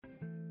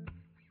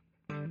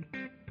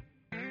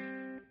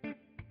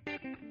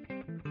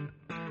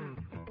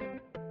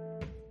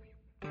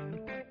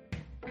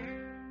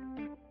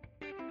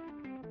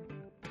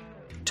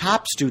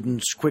Top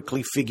students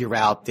quickly figure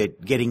out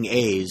that getting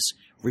A's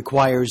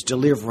requires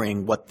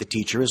delivering what the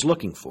teacher is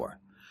looking for,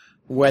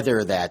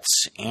 whether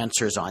that's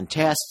answers on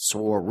tests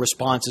or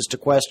responses to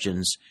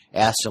questions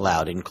asked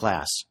aloud in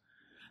class.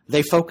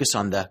 They focus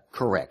on the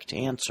correct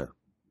answer.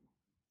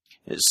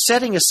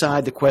 Setting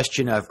aside the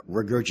question of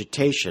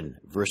regurgitation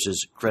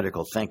versus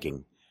critical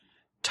thinking,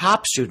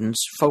 top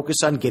students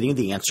focus on getting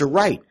the answer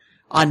right,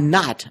 on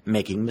not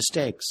making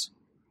mistakes.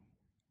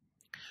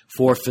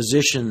 For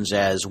physicians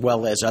as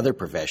well as other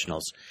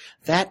professionals,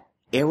 that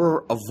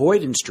error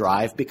avoidance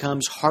drive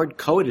becomes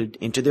hard-coded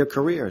into their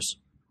careers.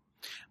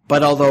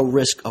 But although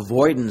risk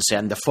avoidance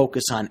and the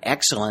focus on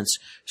excellence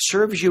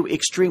serves you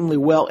extremely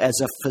well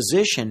as a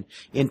physician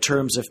in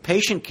terms of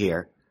patient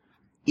care,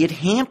 it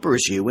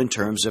hampers you in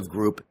terms of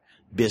group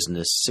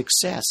business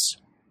success.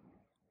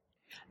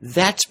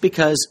 That's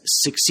because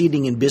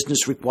succeeding in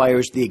business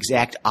requires the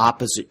exact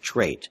opposite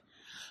trait: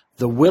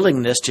 the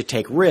willingness to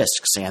take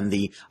risks and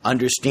the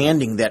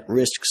understanding that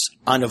risks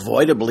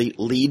unavoidably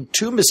lead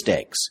to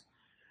mistakes.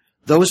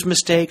 Those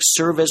mistakes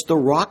serve as the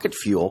rocket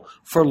fuel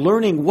for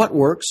learning what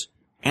works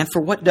and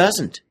for what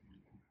doesn't.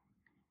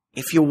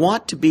 If you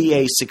want to be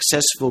a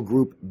successful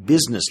group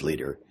business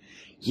leader,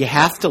 you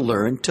have to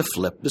learn to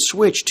flip the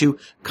switch, to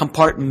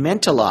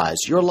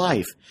compartmentalize your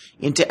life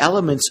into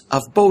elements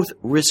of both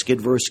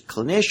risk-averse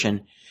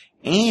clinician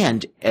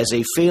and as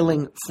a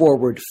failing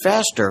forward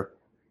faster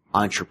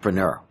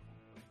entrepreneur.